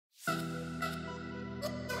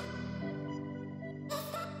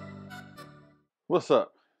What's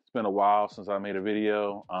up? It's been a while since I made a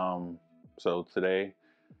video. So today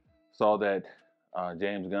saw that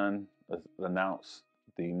James Gunn has announced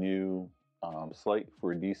the new slate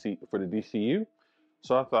for the DCU.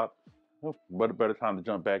 So I thought, what a better time to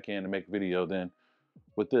jump back in and make a video than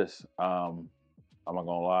with this. I'm not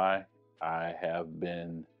gonna lie, I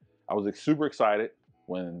was super excited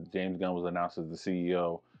when James Gunn was announced as the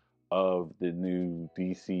CEO of the new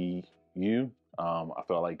DCU. I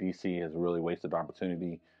felt like DC has really wasted the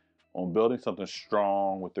opportunity on building something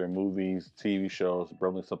strong with their movies, TV shows,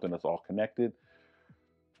 building something that's all connected.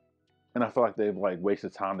 And I feel like they've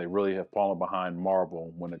wasted time. They really have fallen behind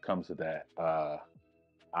Marvel when it comes to that.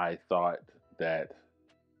 I thought that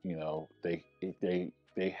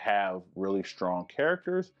they have really strong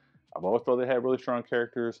characters. I've always thought they had really strong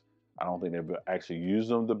characters. I don't think they've actually used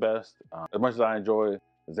them the best. As much as I enjoy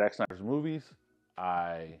Zack Snyder's movies,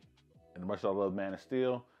 and as much as I love Man of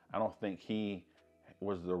Steel, I don't think he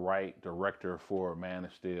was the right director for Man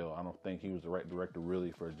of Steel. I don't think he was the right director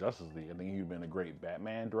really for Justice League. I think he'd been a great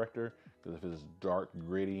Batman director because of his dark,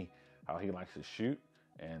 gritty, how he likes to shoot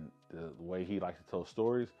and the way he likes to tell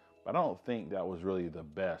stories. But I don't think that was really the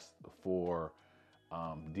best for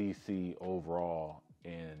DC overall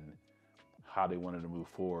in how they wanted to move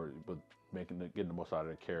forward, but getting the most out of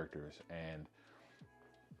their characters. And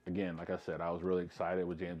again, like I said, I was really excited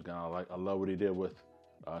with James Gunn. I love what he did with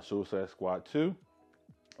Suicide Squad 2,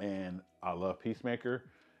 and I love Peacemaker.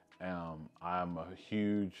 I'm a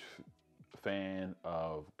huge fan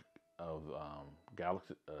of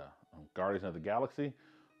Guardians of the Galaxy.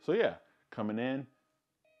 So yeah, coming in,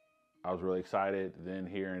 I was really excited. Then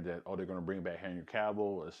hearing that, they're going to bring back Henry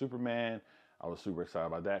Cavill as Superman, I was super excited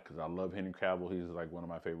about that because I love Henry Cavill. He's like one of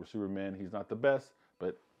my favorite Supermen. He's not the best,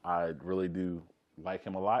 but I really do like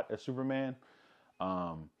him a lot as Superman.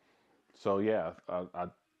 So yeah, I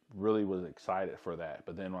really was excited for that.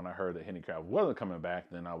 But then when I heard that Henry Cavill wasn't coming back,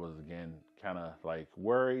 then I was again kind of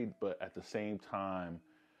worried, but at the same time,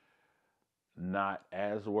 not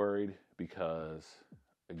as worried because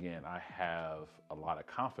again, I have a lot of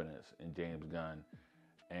confidence in James Gunn,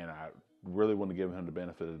 and I really want to give him the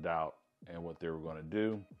benefit of the doubt and what they were going to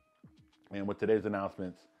do. And with today's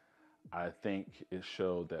announcements, I think it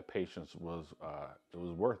showed that patience was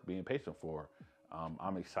worth being patient for.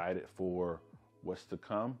 I'm excited for what's to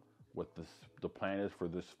come, what the plan is for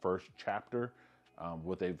this first chapter,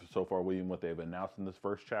 what they've announced in this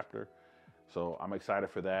first chapter. So I'm excited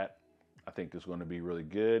for that. I think it's going to be really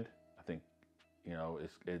good. I think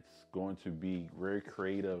it's going to be very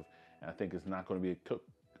creative, and I think it's not going to be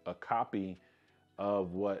a copy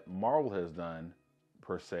of what Marvel has done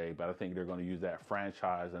per se, but I think they're going to use that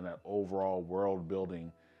franchise and that overall world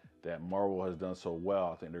building that Marvel has done so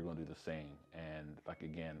well. I think they're going to do the same. And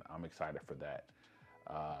again, I'm excited for that.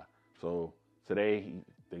 So today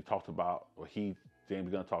James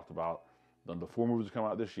Gunn talked about the 4 movies that come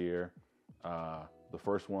out this year. The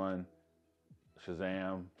first one,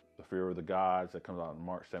 Shazam, The Fear of the Gods, that comes out on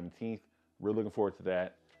March 17th. Really looking forward to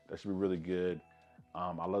that. That should be really good.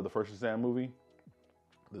 I love the first Shazam movie.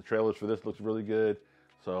 The trailers for this looks really good,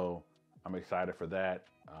 so I'm excited for that.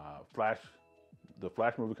 The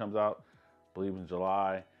Flash movie comes out, I believe in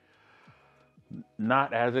July.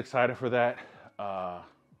 Not as excited for that.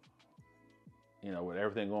 With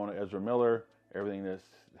everything going on Ezra Miller, everything that's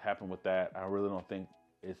happened with that, I really don't think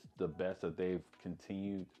it's the best that they've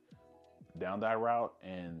continued down that route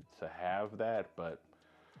and to have that, but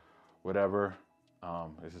whatever.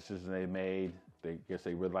 It's a decision they made. They guess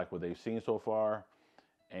they really like what they've seen so far.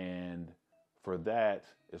 And for that,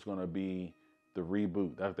 it's going to be the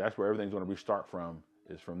reboot. That's where everything's going to restart from,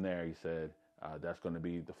 is from there. He said that's going to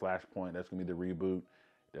be the Flashpoint. That's going to be the reboot.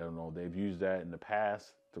 They've used that in the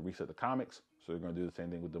past to reset the comics. So they're going to do the same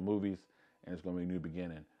thing with the movies, and it's going to be a new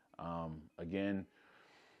beginning. Again,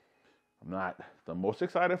 I'm not the most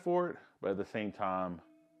excited for it, but at the same time,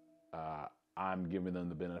 I'm giving them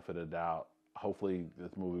the benefit of the doubt. Hopefully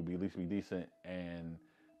this movie will at least be decent, and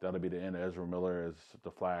that'll be the end of Ezra Miller as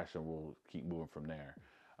the Flash, and we'll keep moving from there.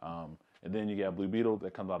 And then you got Blue Beetle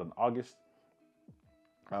that comes out in August.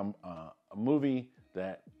 A movie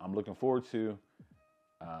that I'm looking forward to.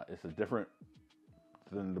 It's different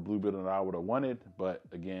than the Blue Beetle that I would have wanted, but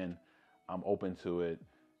again, I'm open to it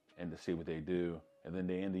and to see what they do. And then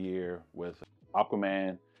they end the year with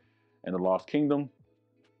Aquaman and the Lost Kingdom.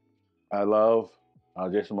 I love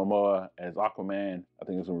Jason Momoa as Aquaman. I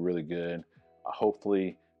think it's going to be really good.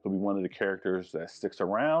 Hopefully, he'll be one of the characters that sticks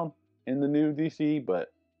around in the new DC,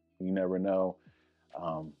 but you never know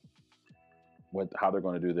how they're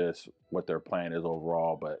going to do this, what their plan is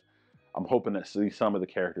overall. But I'm hoping to see some of the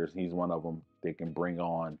characters, he's one of them, they can bring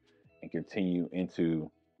on and continue into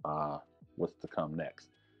what's to come next.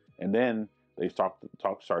 And then they start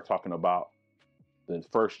talking about the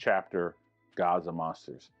first chapter, Gods and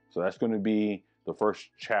Monsters. So that's going to be the first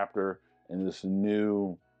chapter in this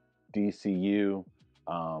new DCU.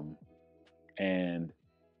 And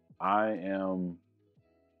I am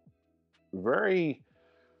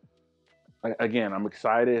I'm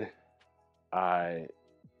excited. I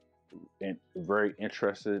am very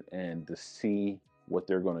interested in to see what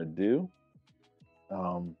they're going to do.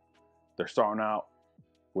 They're starting out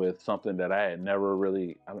with something that I had never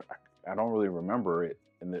really, I don't really remember it.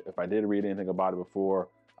 And if I did read anything about it before,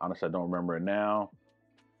 honestly, I don't remember it now.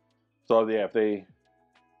 So yeah, if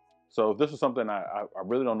this is something I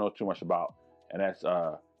really don't know too much about, and that's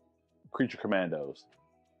Creature Commandos.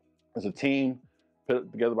 It's a team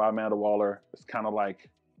put together by Amanda Waller. It's kind of like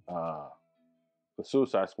the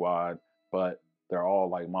Suicide Squad, but they're all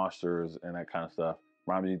like monsters and that kind of stuff.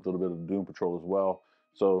 Remind me a little bit of Doom Patrol as well.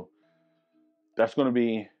 So that's going to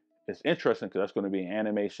be, it's interesting because that's going to be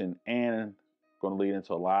animation and going to lead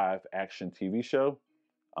into a live action TV show.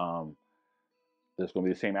 There's going to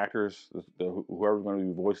be the same actors. Whoever's going to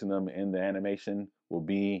be voicing them in the animation will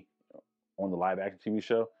be on the live action TV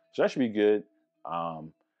show. So that should be good.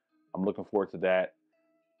 I'm looking forward to that.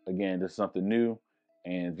 Again, this is something new.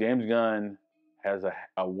 And James Gunn has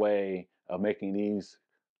a way of making these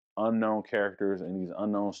unknown characters and these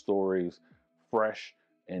unknown stories fresh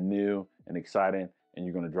and new and exciting, and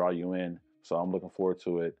you're going to draw you in. So I'm looking forward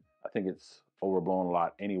to it. I think it's overblown a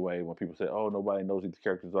lot anyway when people say, oh, nobody knows who these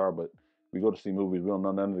characters are, but we go to see movies, we don't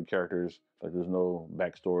know none of the characters. Like, there's no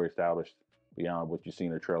backstory established beyond what you see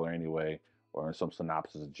in the trailer anyway, or in some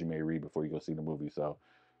synopsis that you may read before you go see the movie. So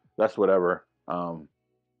that's whatever. I'm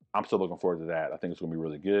still looking forward to that. I think it's going to be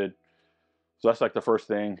really good. So that's like the first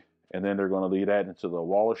thing. And then they're going to lead that into the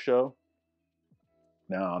Waller show.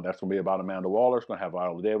 Now, that's going to be about Amanda Waller. It's going to have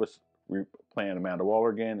Viola Davis playing Amanda Waller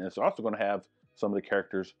again. And it's also going to have some of the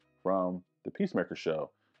characters from the Peacemaker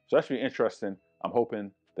show. So that should be interesting. I'm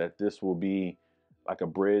hoping that this will be like a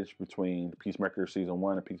bridge between Peacemaker Season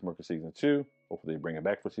 1 and Peacemaker Season 2. Hopefully they bring it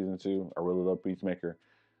back for Season 2. I really love Peacemaker.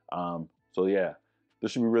 So yeah,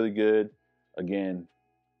 this should be really good. Again,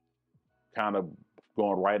 kind of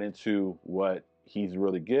going right into what he's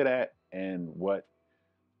really good at and what,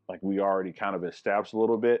 like, we already kind of established a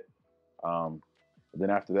little bit. Then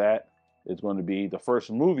after that, it's going to be the first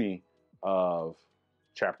movie of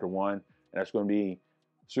Chapter 1, and that's going to be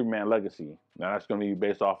Superman Legacy. Now, that's going to be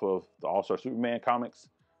based off of the All-Star Superman comics,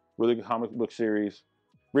 really good comic book series,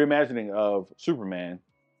 reimagining of Superman.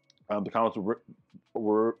 The comics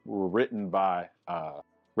were written by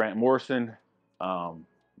Grant Morrison,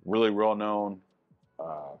 really well-known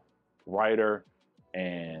writer,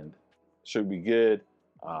 and should be good.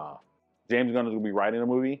 James Gunn is going to be writing a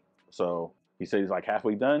movie, so he said he's like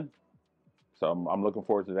halfway done. So I'm looking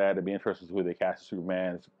forward to that. It'd be interesting to who they cast as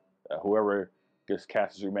Superman. Whoever gets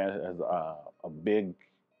cast as Superman has a big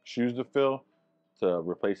shoes to fill to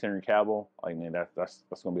replace Henry Cavill. Like, man, that's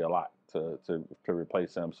going to be a lot to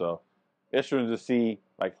replace him. So it's interesting to see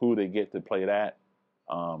like who they get to play that.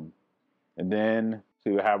 And then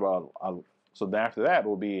to have so then after that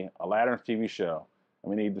will be Aladdin's TV show. I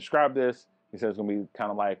mean, he described this. He said it's going to be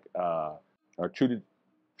kind of like our True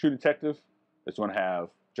Detective. It's going to have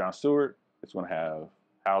Jon Stewart. It's going to have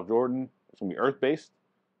Hal Jordan. It's going to be Earth-based,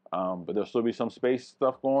 but there'll still be some space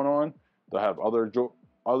stuff going on. They'll have other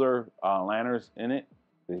Lanterns in it.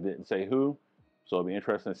 They didn't say who, so it'll be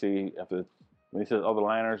interesting to see if when he says other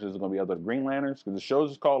Lanterns, is it going to be other Green Lanterns? Because the show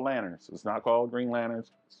is called Lanterns. It's not called Green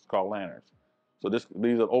Lanterns. It's called Lanterns. So this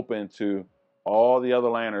leaves it open to all the other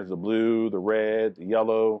Lanterns: the blue, the red, the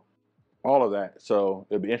yellow, all of that. So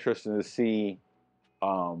it'll be interesting to see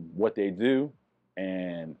what they do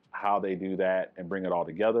and how they do that and bring it all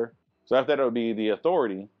together. So after that, it'll be the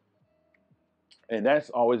Authority, and that's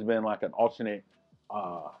always been like an alternate,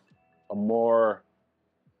 a more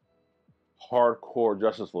hardcore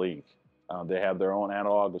Justice League. They have their own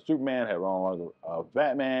analog of Superman, have their own analog of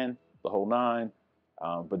Batman, the whole nine,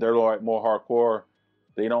 but they're like more hardcore.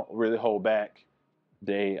 They don't really hold back.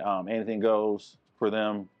 They anything goes for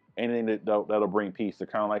them. Anything that'll bring peace. They're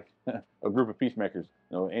kind of like a group of peacemakers.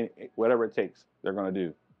 You know, whatever it takes, they're going to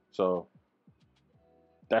do. So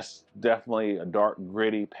that's definitely a dark,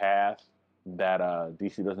 gritty path that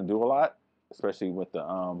DC doesn't do a lot, especially with the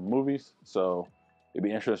movies. So it'd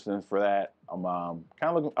be interesting for that. I'm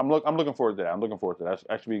looking forward to that. I'm looking forward to that.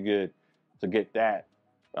 That should be good to get that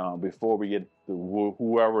before we get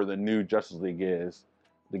whoever the new Justice League is,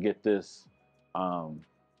 to get this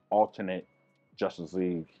alternate Justice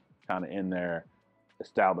League kind of in there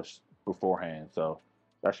established beforehand. So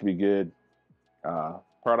that should be good.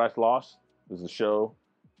 Paradise Lost is a show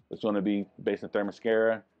that's going to be based in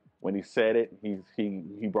Themyscira. When he said it,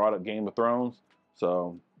 he brought up Game of Thrones,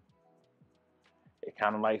 so it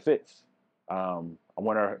kind of like fits. I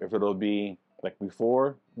wonder if it'll be like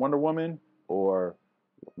before Wonder Woman or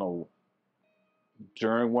no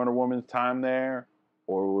during Wonder Woman's time there,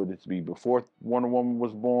 or would it be before Wonder Woman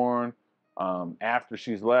was born, after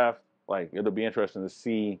she's left? Like it'll be interesting to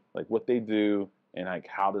see like what they do and like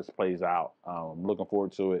how this plays out. I'm looking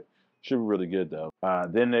forward to it. Should be really good though.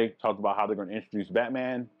 Then they talked about how they're going to introduce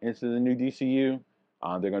Batman into the new DCU.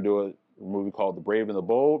 They're going to do a movie called The Brave and the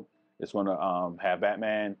Bold. It's going to have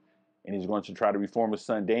Batman, and he's going to try to reform his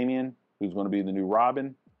son Damian, who's going to be the new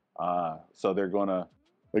Robin. So they're going to,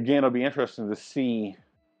 again, it'll be interesting to see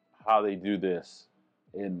how they do this,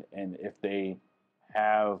 and if they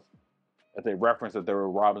reference that there were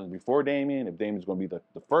Robins before Damian, if Damian's going to be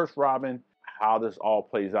the first Robin, how this all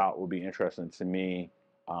plays out will be interesting to me.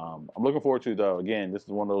 I'm looking forward to, though. Again, this is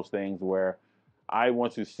one of those things where I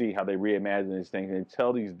want to see how they reimagine these things and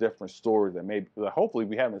tell these different stories that hopefully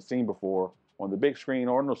we haven't seen before on the big screen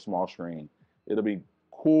or on the small screen. It'll be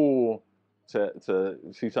cool to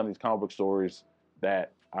see some of these comic book stories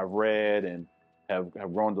that I've read and have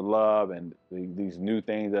grown to love, and these new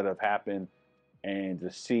things that have happened, and to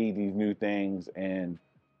see these new things and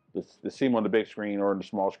to see them on the big screen or on the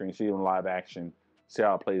small screen, see them in live action, see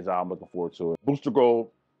how it plays out. I'm looking forward to it. Booster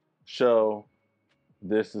Gold show.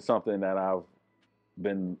 This is something that I've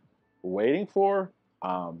been waiting for.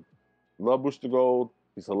 Love Booster Gold.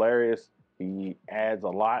 He's hilarious. He adds a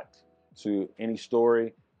lot to any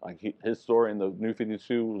story. Like his story in the New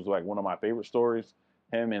 52 was like one of my favorite stories.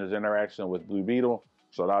 Him and his interaction with Blue Beetle.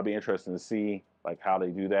 So that'll be interesting to see like how they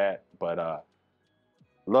do that. But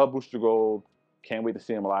love Booster Gold. Can't wait to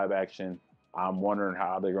see him live action. I'm wondering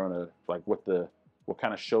how they're gonna like what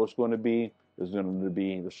kind of show it's going to be. Is it going to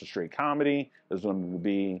be just a straight comedy? Is it going to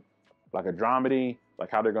be like a dramedy?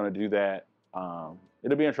 Like how they're going to do that?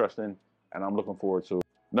 It'll be interesting, and I'm looking forward to it.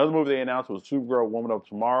 Another movie they announced was Supergirl, Woman of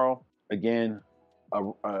Tomorrow. Again,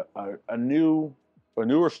 a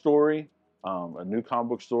newer story, a new comic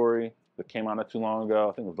book story that came out not too long ago.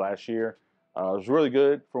 I think it was last year. It was really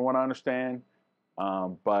good from what I understand,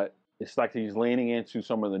 but it's like he's leaning into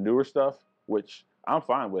some of the newer stuff, which I'm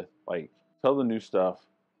fine with. Like, tell the new stuff,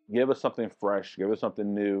 give us something fresh, give us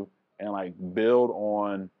something new, and like build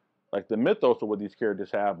on like the mythos of what these characters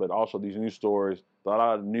have, but also these new stories that a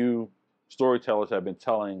lot of new storytellers have been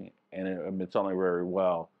telling, and have been telling very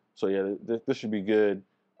well. So yeah, this should be good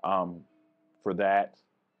for that.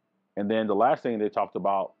 And then the last thing they talked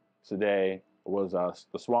about today was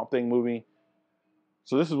the Swamp Thing movie.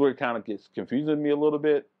 So this is where it kind of gets confusing to me a little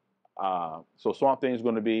bit. So Swamp Thing is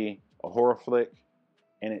going to be a horror flick,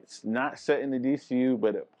 and it's not set in the DCU,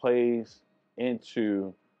 but it plays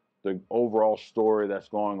into the overall story that's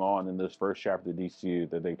going on in this first chapter of DCU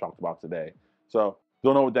that they talked about today. So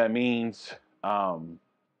don't know what that means,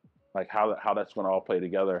 like how that's going to all play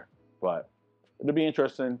together, but it'll be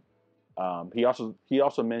interesting. He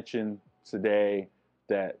also mentioned today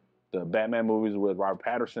that the Batman movies with Robert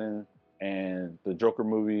Pattinson and the Joker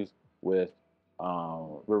movies with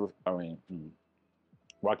Joaquin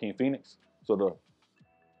Phoenix. So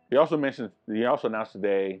he also announced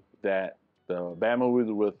today that the Batman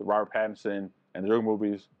movies with Robert Pattinson and the Joker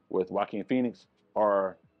movies with Joaquin Phoenix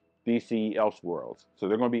are DC Elseworlds. So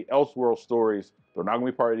they're going to be Elseworld stories. They're not going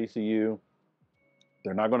to be part of DCU.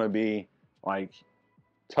 They're not going to be like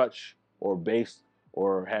touch or based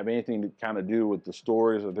or have anything to kind of do with the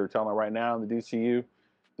stories that they're telling right now in the DCU.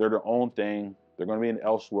 They're their own thing. They're going to be in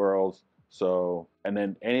Elseworlds. So, and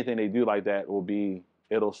then anything they do like that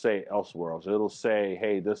it'll say Elseworlds. It'll say,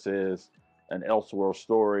 hey, this is an Elseworld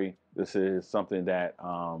story. This is something that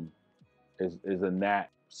is in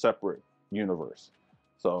that separate universe.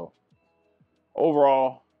 So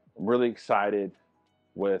overall, I'm really excited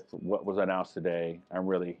with what was announced today. I'm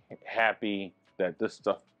really happy that this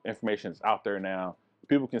information is out there now.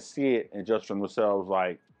 People can see it and judge for themselves,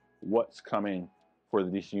 like what's coming for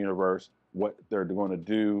the DC universe, what they're going to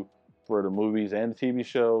do for the movies and the TV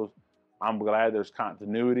shows. I'm glad there's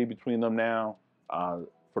continuity between them now.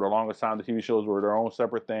 For the longest time, the TV shows were their own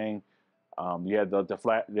separate thing. You had the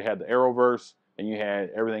Arrowverse, and you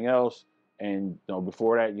had everything else. And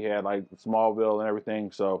before that, you had like Smallville and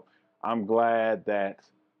everything. So I'm glad that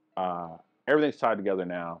everything's tied together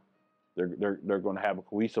now. They're going to have a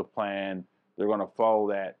cohesive plan. They're going to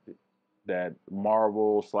follow that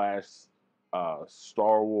Marvel /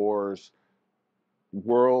 Star Wars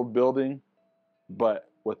world building, but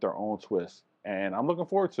with their own twist. And I'm looking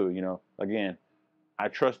forward to it. Again, I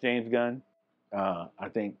trust James Gunn. I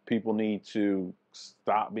think people need to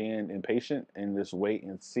stop being impatient and just wait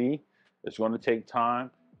and see. It's going to take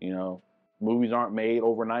time. You know, movies aren't made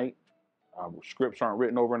overnight. Scripts aren't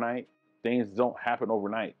written overnight. Things don't happen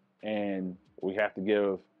overnight, and we have to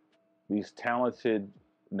give these talented,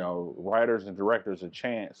 writers and directors a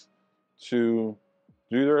chance to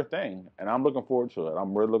do their thing. And I'm looking forward to it.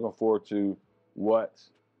 I'm really looking forward to what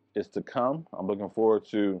is to come. I'm looking forward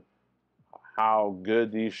to how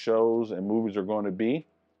good these shows and movies are going to be.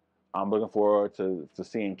 I'm looking forward to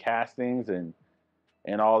seeing castings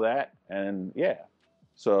and all that. And yeah,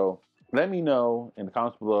 so let me know in the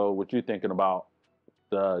comments below what you're thinking about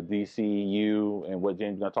the DCU and what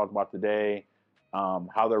James Gunn talked about today,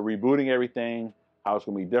 how they're rebooting everything, how it's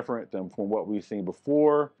going to be different than from what we've seen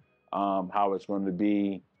before, how it's going to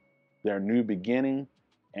be their new beginning.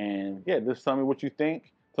 And yeah, just tell me what you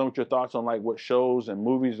think. Tell me what your thoughts on like what shows and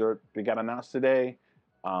movies they got announced today,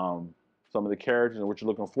 some of the characters and what you're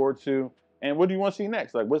looking forward to, and what do you want to see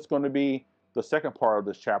next? Like what's going to be the second part of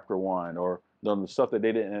this chapter 1, or the stuff that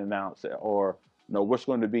they didn't announce, or what's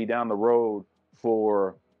going to be down the road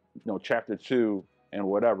for chapter 2 and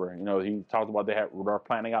whatever. He talked about they're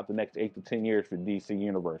planning out the next 8 to 10 years for DC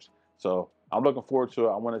Universe. So I'm looking forward to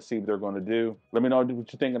it. I want to see what they're going to do. Let me know what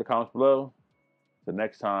you think in the comments below. Till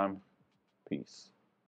next time, peace.